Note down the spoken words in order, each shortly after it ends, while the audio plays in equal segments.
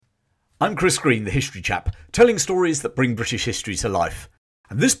I'm Chris Green, the History Chap, telling stories that bring British history to life.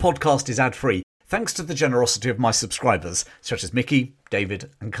 And this podcast is ad-free thanks to the generosity of my subscribers, such as Mickey,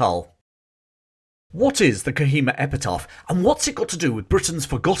 David and Carl. What is the Kohima Epitaph, and what's it got to do with Britain's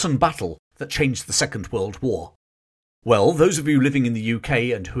forgotten battle that changed the Second World War? Well, those of you living in the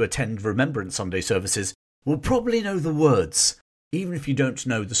UK and who attend Remembrance Sunday services will probably know the words, even if you don't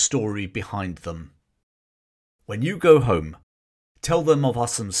know the story behind them. When you go home, tell them of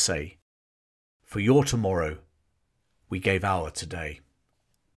us and say, for your tomorrow, we gave our today.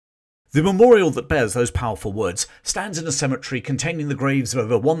 The memorial that bears those powerful words stands in a cemetery containing the graves of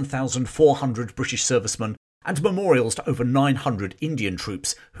over 1,400 British servicemen and memorials to over 900 Indian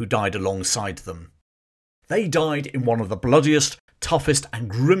troops who died alongside them. They died in one of the bloodiest, toughest and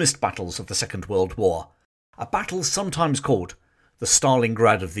grimmest battles of the Second World War, a battle sometimes called the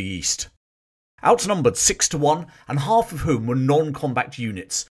Stalingrad of the East. Outnumbered 6-1 and half of whom were non-combat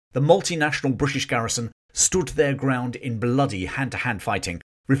units, the multinational British garrison stood their ground in bloody hand-to-hand fighting,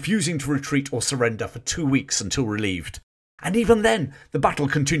 refusing to retreat or surrender for 2 weeks until relieved. And even then, the battle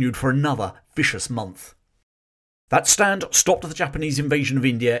continued for another vicious month. That stand stopped the Japanese invasion of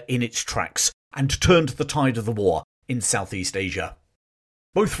India in its tracks and turned the tide of the war in Southeast Asia.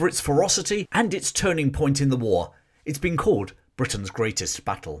 Both for its ferocity and its turning point in the war, it's been called Britain's greatest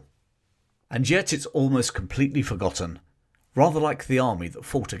battle. And yet it's almost completely forgotten, rather like the army that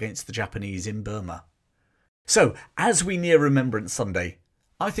fought against the Japanese in Burma. So, as we near Remembrance Sunday,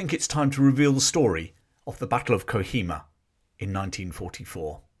 I think it's time to reveal the story of the Battle of Kohima in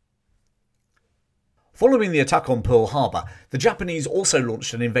 1944. Following the attack on Pearl Harbor, the Japanese also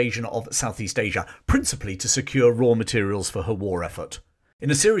launched an invasion of Southeast Asia, principally to secure raw materials for her war effort.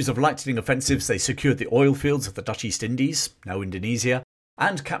 In a series of lightning offensives, they secured the oil fields of the Dutch East Indies, now Indonesia,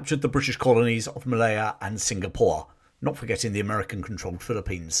 and captured the British colonies of Malaya and Singapore, not forgetting the American-controlled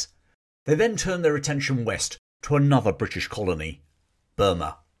Philippines. They then turned their attention west to another British colony,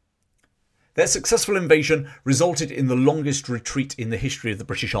 Burma. Their successful invasion resulted in the longest retreat in the history of the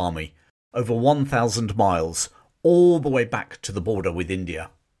British Army, over 1,000 miles, all the way back to the border with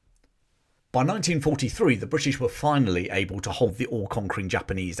India. By 1943, the British were finally able to hold the all-conquering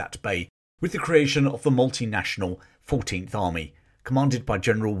Japanese at bay with the creation of the multinational 14th Army, commanded by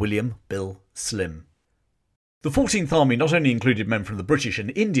General William Bill Slim. The 14th Army not only included men from the British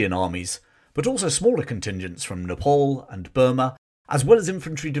and Indian armies, but also smaller contingents from Nepal and Burma, as well as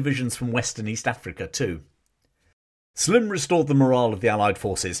infantry divisions from West and East Africa too. Slim restored the morale of the Allied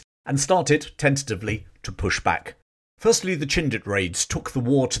forces and started, tentatively, to push back. Firstly, the Chindit raids took the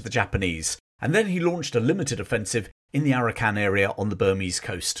war to the Japanese, and then he launched a limited offensive in the Arakan area on the Burmese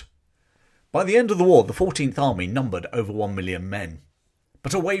coast. By the end of the war, the 14th Army numbered over 1 million men.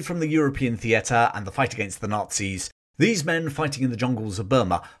 But away from the European theatre and the fight against the Nazis, these men fighting in the jungles of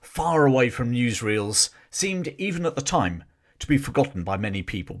Burma, far away from newsreels, seemed, even at the time, to be forgotten by many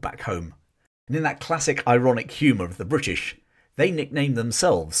people back home. And in that classic ironic humour of the British, they nicknamed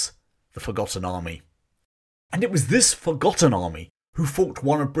themselves the Forgotten Army. And it was this Forgotten Army who fought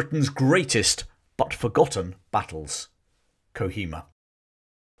one of Britain's greatest but forgotten battles, Kohima.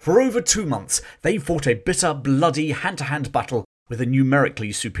 For over 2 months, they fought a bitter, bloody, hand-to-hand battle with a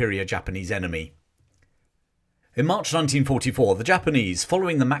numerically superior Japanese enemy. In March 1944, the Japanese,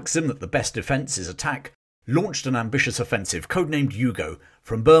 following the maxim that the best defence is attack, launched an ambitious offensive, codenamed Yugo,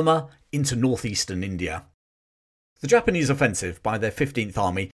 from Burma into northeastern India. The Japanese offensive by their 15th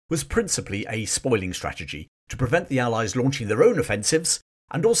Army was principally a spoiling strategy to prevent the Allies launching their own offensives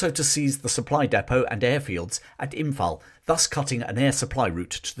and also to seize the supply depot and airfields at Imphal, thus cutting an air supply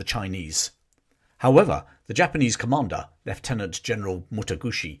route to the Chinese. However, the Japanese commander, Lieutenant General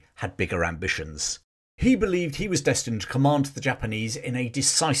Mutaguchi, had bigger ambitions. He believed he was destined to command the Japanese in a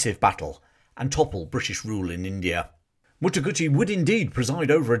decisive battle and topple British rule in India. Mutaguchi would indeed preside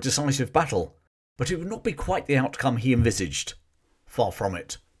over a decisive battle, but it would not be quite the outcome he envisaged. Far from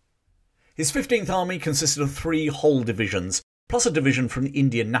it. His 15th Army consisted of 3 whole divisions, plus a division from the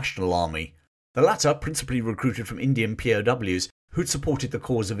Indian National Army, the latter principally recruited from Indian POWs who'd supported the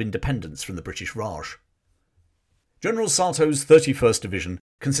cause of independence from the British Raj. General Sato's 31st Division,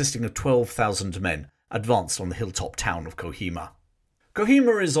 consisting of 12,000 men, advanced on the hilltop town of Kohima.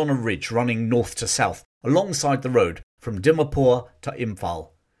 Kohima is on a ridge running north to south alongside the road from Dimapur to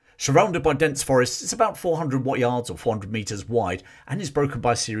Imphal. Surrounded by dense forests, it's about 400 yards or 400 metres wide and is broken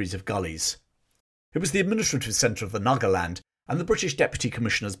by a series of gullies. It was the administrative centre of the Nagaland, and the British Deputy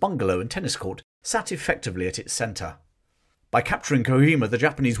Commissioner's bungalow and tennis court sat effectively at its centre. By capturing Kohima, the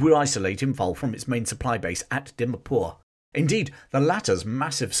Japanese would isolate Imphal from its main supply base at Dimapur. Indeed, the latter's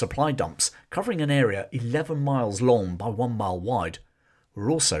massive supply dumps, covering an area 11 miles long by 1 mile wide, were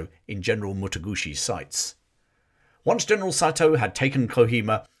also in General Mutagushi's sights. Once General Sato had taken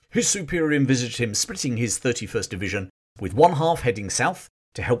Kohima, his superior envisaged him splitting his 31st Division, with one half heading south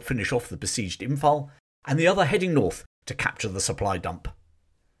to help finish off the besieged Imphal, and the other heading north to capture the supply dump.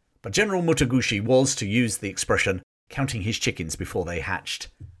 But General Mutagushi was, to use the expression, counting his chickens before they hatched,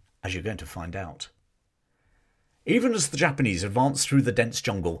 as you're going to find out. Even as the Japanese advanced through the dense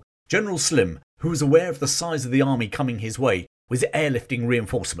jungle, General Slim, who was aware of the size of the army coming his way, was airlifting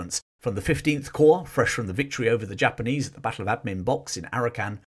reinforcements from the 15th Corps, fresh from the victory over the Japanese at the Battle of Admin Box in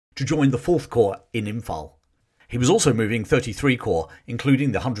Arakan, to join the 4th Corps in Imphal. He was also moving 33 Corps,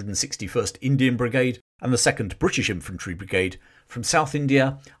 including the 161st Indian Brigade and the 2nd British Infantry Brigade, from South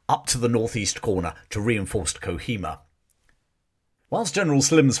India up to the northeast corner to reinforce Kohima. Whilst General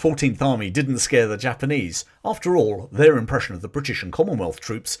Slim's 14th Army didn't scare the Japanese, after all, their impression of the British and Commonwealth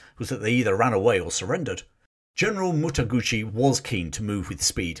troops was that they either ran away or surrendered, General Mutaguchi was keen to move with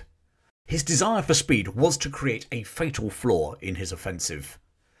speed. His desire for speed was to create a fatal flaw in his offensive.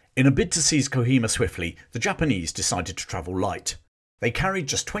 In a bid to seize Kohima swiftly, the Japanese decided to travel light. They carried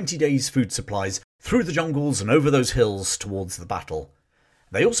just 20 days' food supplies through the jungles and over those hills towards the battle.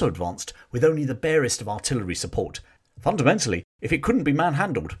 They also advanced with only the barest of artillery support. Fundamentally, if it couldn't be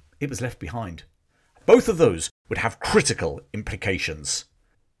manhandled, it was left behind. Both of those would have critical implications.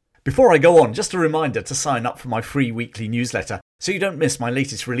 Before I go on, just a reminder to sign up for my free weekly newsletter so you don't miss my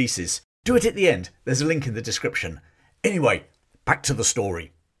latest releases. Do it at the end, there's a link in the description. Anyway, back to the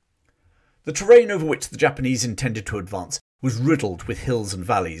story. The terrain over which the Japanese intended to advance was riddled with hills and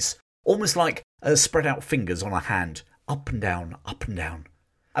valleys, almost like spread out fingers on a hand, up and down, up and down.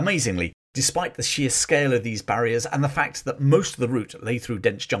 Amazingly, despite the sheer scale of these barriers and the fact that most of the route lay through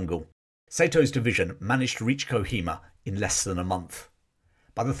dense jungle, Sato's division managed to reach Kohima in less than a month.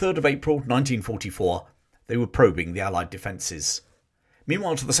 By the 3rd of April 1944, they were probing the Allied defences.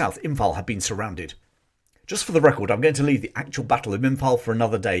 Meanwhile, to the south, Imphal had been surrounded. Just for the record, I'm going to leave the actual Battle of Imphal for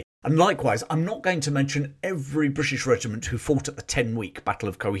another day, and likewise, I'm not going to mention every British regiment who fought at the 10-week Battle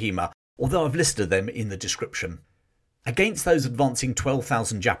of Kohima, although I've listed them in the description. Against those advancing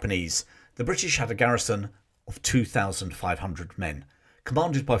 12,000 Japanese, the British had a garrison of 2,500 men,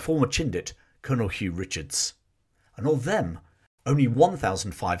 commanded by former Chindit Colonel Hugh Richards. And of them, only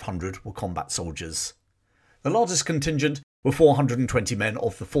 1,500 were combat soldiers. The largest contingent were 420 men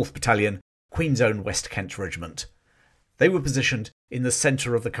of the 4th Battalion, Queen's Own West Kent Regiment. They were positioned in the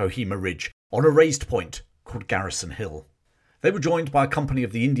centre of the Kohima Ridge, on a raised point called Garrison Hill. They were joined by a company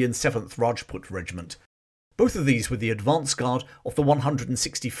of the Indian 7th Rajput Regiment. Both of these were the advance guard of the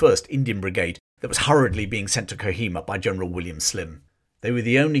 161st Indian Brigade that was hurriedly being sent to Kohima by General William Slim. They were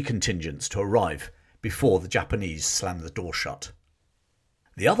the only contingents to arrive before the Japanese slammed the door shut.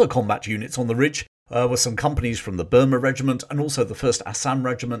 The other combat units on the ridge were some companies from the Burma Regiment and also the 1st Assam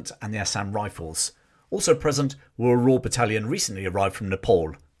Regiment and the Assam Rifles. Also present were a Raw Battalion recently arrived from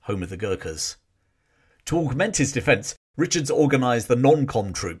Nepal, home of the Gurkhas. To augment his defence, Richards organised the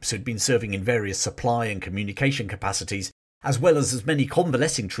non-com troops who had been serving in various supply and communication capacities, as well as many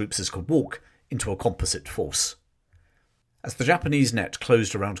convalescing troops as could walk, into a composite force. As the Japanese net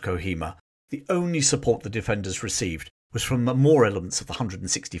closed around Kohima, the only support the defenders received was from more elements of the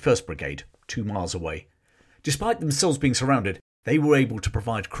 161st Brigade, 2 miles away. Despite themselves being surrounded, they were able to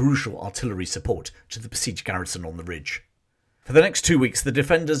provide crucial artillery support to the besieged garrison on the ridge. For the next 2 weeks, the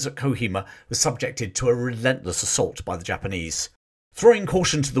defenders at Kohima were subjected to a relentless assault by the Japanese. Throwing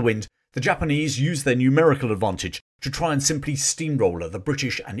caution to the wind, the Japanese used their numerical advantage to try and simply steamroller the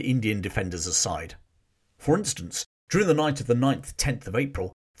British and Indian defenders aside. For instance, during the night of the 9th-10th of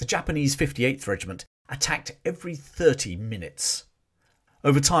April, the Japanese 58th Regiment attacked every 30 minutes.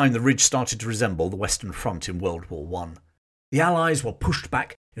 Over time, the ridge started to resemble the Western Front in World War I. The Allies were pushed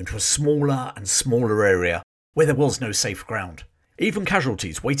back into a smaller and smaller area where there was no safe ground. Even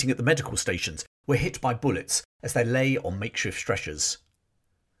casualties waiting at the medical stations were hit by bullets as they lay on makeshift stretchers.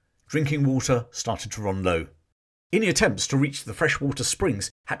 Drinking water started to run low. Any attempts to reach the freshwater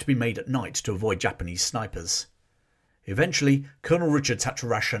springs had to be made at night to avoid Japanese snipers. Eventually, Colonel Richards had to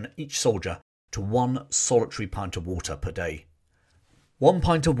ration each soldier to 1 solitary pint of water per day. 1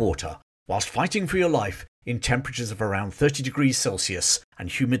 pint of water, whilst fighting for your life in temperatures of around 30 degrees Celsius and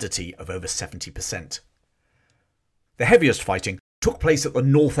humidity of over 70%. The heaviest fighting took place at the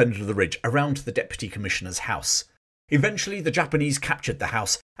north end of the ridge around the Deputy Commissioner's house. Eventually, the Japanese captured the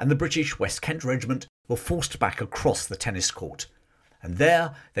house and the British West Kent Regiment were forced back across the tennis court. And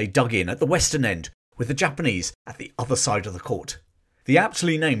there they dug in at the western end, with the Japanese at the other side of the court. The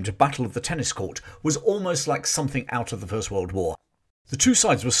aptly named Battle of the Tennis Court was almost like something out of the First World War. The two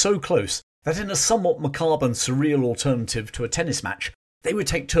sides were so close that in a somewhat macabre and surreal alternative to a tennis match, They would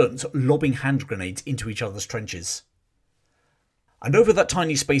take turns lobbing hand grenades into each other's trenches. And over that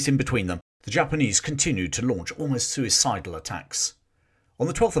tiny space in between them, the Japanese continued to launch almost suicidal attacks. On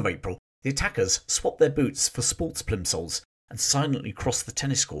the 12th of April, the attackers swapped their boots for sports plimsolls and silently crossed the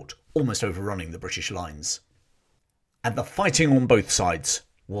tennis court, almost overrunning the British lines. And the fighting on both sides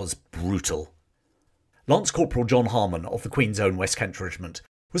was brutal. Lance Corporal John Harmon of the Queen's Own West Kent Regiment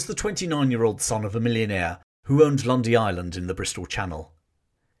was the 29-year-old son of a millionaire who owned Lundy Island in the Bristol Channel.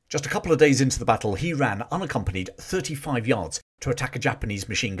 Just a couple of days into the battle, he ran unaccompanied 35 yards to attack a Japanese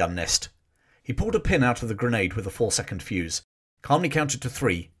machine gun nest. He pulled a pin out of the grenade with a 4-second fuse, calmly counted to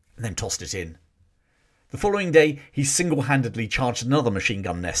 3, and then tossed it in. The following day, he single-handedly charged another machine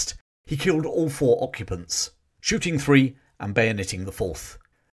gun nest. He killed all 4 occupants, shooting 3 and bayoneting the 4th.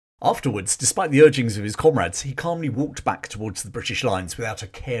 Afterwards, despite the urgings of his comrades, he calmly walked back towards the British lines without a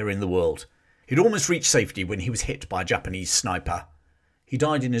care in the world. He'd almost reached safety when he was hit by a Japanese sniper. He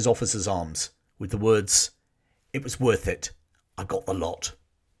died in his officer's arms, with the words, "It was worth it. I got the lot."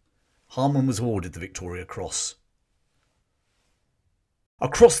 Harmon was awarded the Victoria Cross.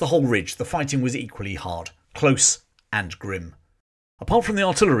 Across the whole ridge, the fighting was equally hard, close and grim. Apart from the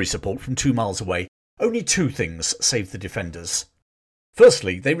artillery support from 2 miles away, only 2 things saved the defenders.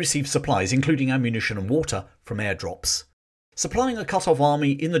 Firstly, they received supplies, including ammunition and water, from airdrops. Supplying a cut-off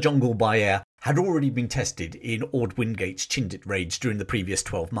army in the jungle by air had already been tested in Ord Wingate's Chindit raids during the previous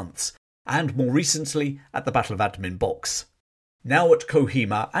 12 months, and more recently at the Battle of Admin Box. Now at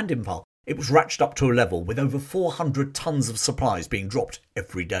Kohima and Imphal, it was ratcheted up to a level with over 400 tons of supplies being dropped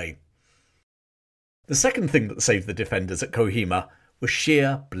every day. The second thing that saved the defenders at Kohima was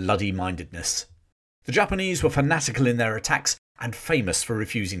sheer bloody-mindedness. The Japanese were fanatical in their attacks and famous for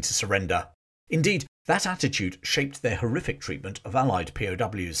refusing to surrender. Indeed, that attitude shaped their horrific treatment of Allied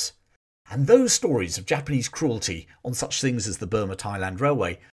POWs. And those stories of Japanese cruelty on such things as the Burma-Thailand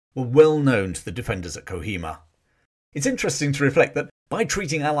Railway were well known to the defenders at Kohima. It's interesting to reflect that by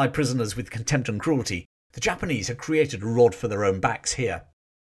treating Allied prisoners with contempt and cruelty, the Japanese had created a rod for their own backs here.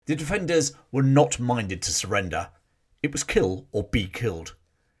 The defenders were not minded to surrender. It was kill or be killed.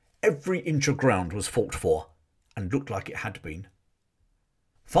 Every inch of ground was fought for, and looked like it had been.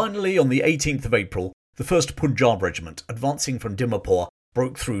 Finally, on the 18th of April, the 1st Punjab Regiment, advancing from Dimapur,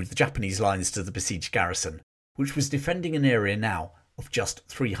 broke through the Japanese lines to the besieged garrison, which was defending an area now of just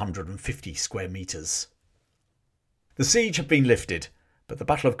 350 square metres. The siege had been lifted, but the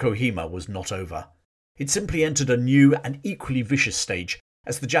Battle of Kohima was not over. It simply entered a new and equally vicious stage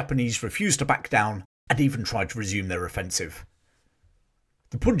as the Japanese refused to back down and even tried to resume their offensive.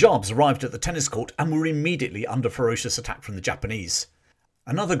 The Punjabs arrived at the tennis court and were immediately under ferocious attack from the Japanese.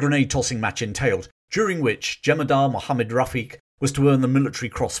 Another grenade-tossing match entailed, during which Jemadar Mohammed Rafiq was to earn the military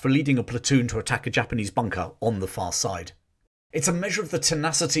cross for leading a platoon to attack a Japanese bunker on the far side. It's a measure of the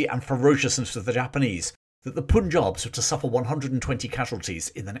tenacity and ferociousness of the Japanese that the Punjabs were to suffer 120 casualties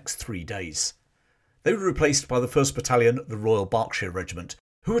in the next 3 days. They were replaced by the 1st Battalion, the Royal Berkshire Regiment,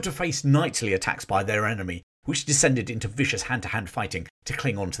 who were to face nightly attacks by their enemy, which descended into vicious hand-to-hand fighting to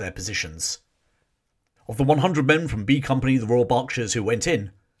cling on to their positions. Of the 100 men from B Company, the Royal Berkshires, who went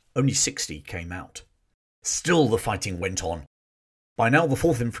in, only 60 came out. Still the fighting went on. By now the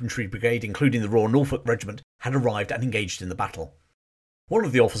 4th Infantry Brigade, including the Royal Norfolk Regiment, had arrived and engaged in the battle. One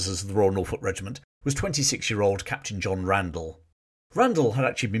of the officers of the Royal Norfolk Regiment was 26-year-old Captain John Randall. Randall had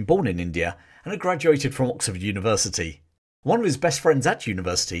actually been born in India and had graduated from Oxford University. One of his best friends at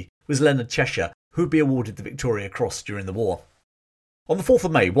university was Leonard Cheshire, who would be awarded the Victoria Cross during the war. On the 4th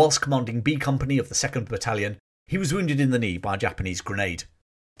of May, whilst commanding B Company of the 2nd Battalion, he was wounded in the knee by a Japanese grenade.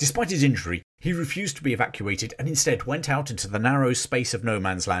 Despite his injury, he refused to be evacuated and instead went out into the narrow space of no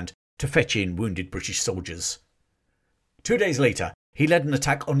man's land to fetch in wounded British soldiers. 2 days later, he led an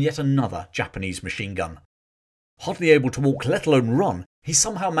attack on yet another Japanese machine gun. Hardly able to walk, let alone run, he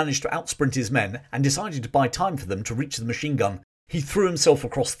somehow managed to outsprint his men and decided to buy time for them to reach the machine gun. He threw himself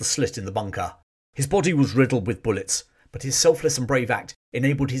across the slit in the bunker. His body was riddled with bullets, but his selfless and brave act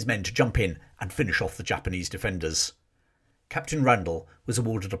enabled his men to jump in and finish off the Japanese defenders. Captain Randall was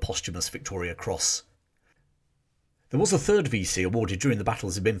awarded a posthumous Victoria Cross. There was a third VC awarded during the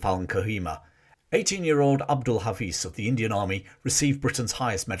battles of Imphal and Kohima. 18-year-old Abdul Hafiz of the Indian Army received Britain's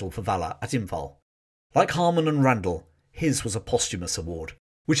highest medal for valour at Imphal. Like Harmon and Randall, his was a posthumous award,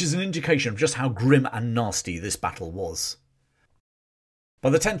 which is an indication of just how grim and nasty this battle was. By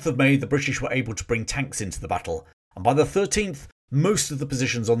the 10th of May, the British were able to bring tanks into the battle, and by the 13th, most of the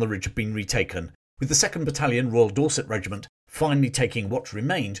positions on the ridge had been retaken, with the 2nd Battalion Royal Dorset Regiment finally taking what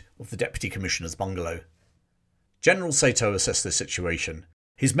remained of the Deputy Commissioner's bungalow. General Sato assessed the situation.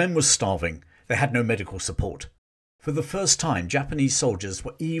 His men were starving. They had no medical support. For the first time, Japanese soldiers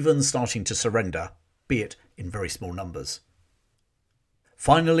were even starting to surrender, be it in very small numbers.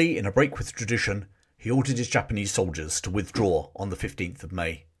 Finally, in a break with tradition, he ordered his Japanese soldiers to withdraw on the 15th of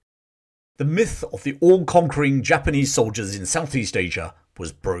May. The myth of the all-conquering Japanese soldiers in Southeast Asia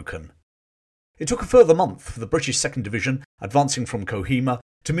was broken. It took a further month for the British 2nd Division, advancing from Kohima,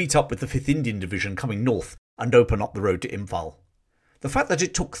 to meet up with the 5th Indian Division coming north and open up the road to Imphal. The fact that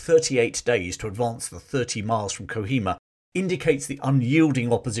it took 38 days to advance the 30 miles from Kohima indicates the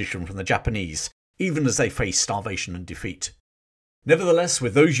unyielding opposition from the Japanese, even as they faced starvation and defeat. Nevertheless,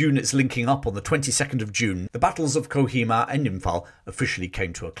 with those units linking up on the 22nd of June, the battles of Kohima and Imphal officially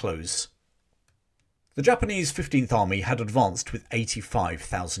came to a close. The Japanese 15th Army had advanced with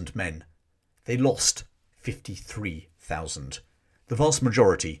 85,000 men. They lost 53,000, the vast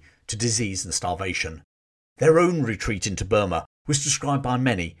majority to disease and starvation. Their own retreat into Burma was described by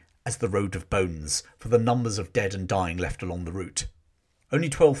many as the Road of Bones for the numbers of dead and dying left along the route. Only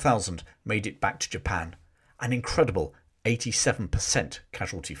 12,000 made it back to Japan, an incredible 87%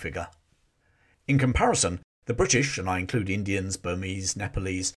 casualty figure. In comparison, the British, and I include Indians, Burmese,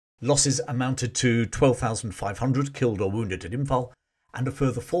 Nepalese, losses amounted to 12,500 killed or wounded at Imphal and a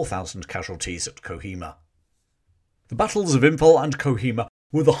further 4,000 casualties at Kohima. The battles of Imphal and Kohima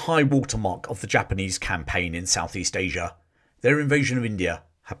were the high watermark of the Japanese campaign in Southeast Asia. Their invasion of India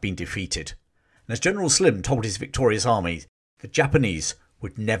had been defeated, and as General Slim told his victorious army, the Japanese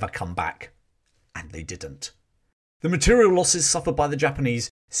would never come back. And they didn't. The material losses suffered by the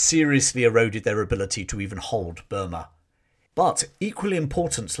Japanese seriously eroded their ability to even hold Burma. But equally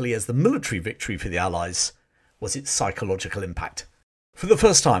importantly as the military victory for the Allies was its psychological impact. For the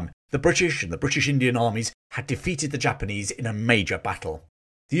first time, the British and the British Indian armies had defeated the Japanese in a major battle.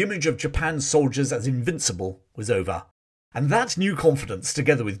 The image of Japan's soldiers as invincible was over. And that new confidence,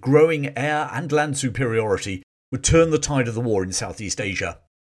 together with growing air and land superiority, would turn the tide of the war in Southeast Asia.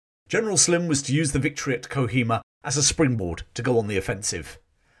 General Slim was to use the victory at Kohima as a springboard to go on the offensive.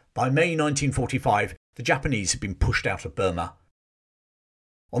 By May 1945, the Japanese had been pushed out of Burma.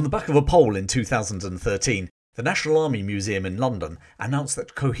 On the back of a poll in 2013, the National Army Museum in London announced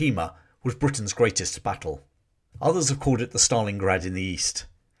that Kohima was Britain's greatest battle. Others have called it the Stalingrad in the East.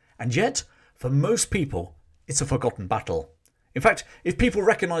 And yet, for most people, it's a forgotten battle. In fact, if people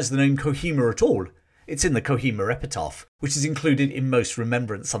recognise the name Kohima at all, it's in the Kohima Epitaph, which is included in most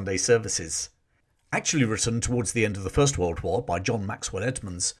Remembrance Sunday services. Actually written towards the end of the First World War by John Maxwell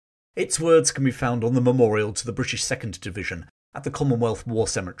Edmonds, its words can be found on the memorial to the British 2nd Division at the Commonwealth War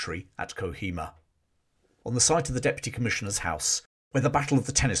Cemetery at Kohima, on the site of the Deputy Commissioner's house, where the Battle of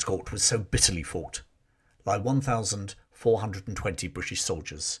the Tennis Court was so bitterly fought, lie 1,420 British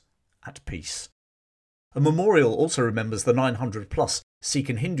soldiers at peace. A memorial also remembers the 900 plus Sikh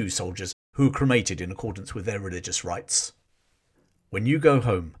and Hindu soldiers who were cremated in accordance with their religious rites. When you go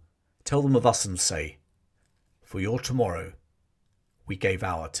home, tell them of us and say, "For your tomorrow, we gave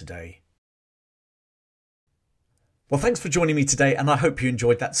our today." Well, thanks for joining me today, and I hope you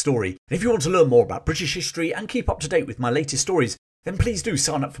enjoyed that story. And if you want to learn more about British history and keep up to date with my latest stories, then please do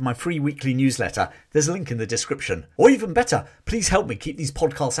sign up for my free weekly newsletter. There's a link in the description. Or even better, please help me keep these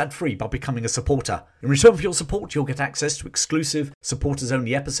podcasts ad-free by becoming a supporter. In return for your support, you'll get access to exclusive,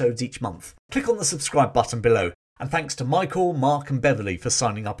 supporters-only episodes each month. Click on the subscribe button below. And thanks to Michael, Mark and Beverly for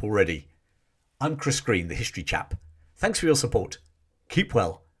signing up already. I'm Chris Green, the History Chap. Thanks for your support. Keep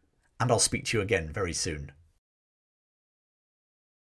well, and I'll speak to you again very soon.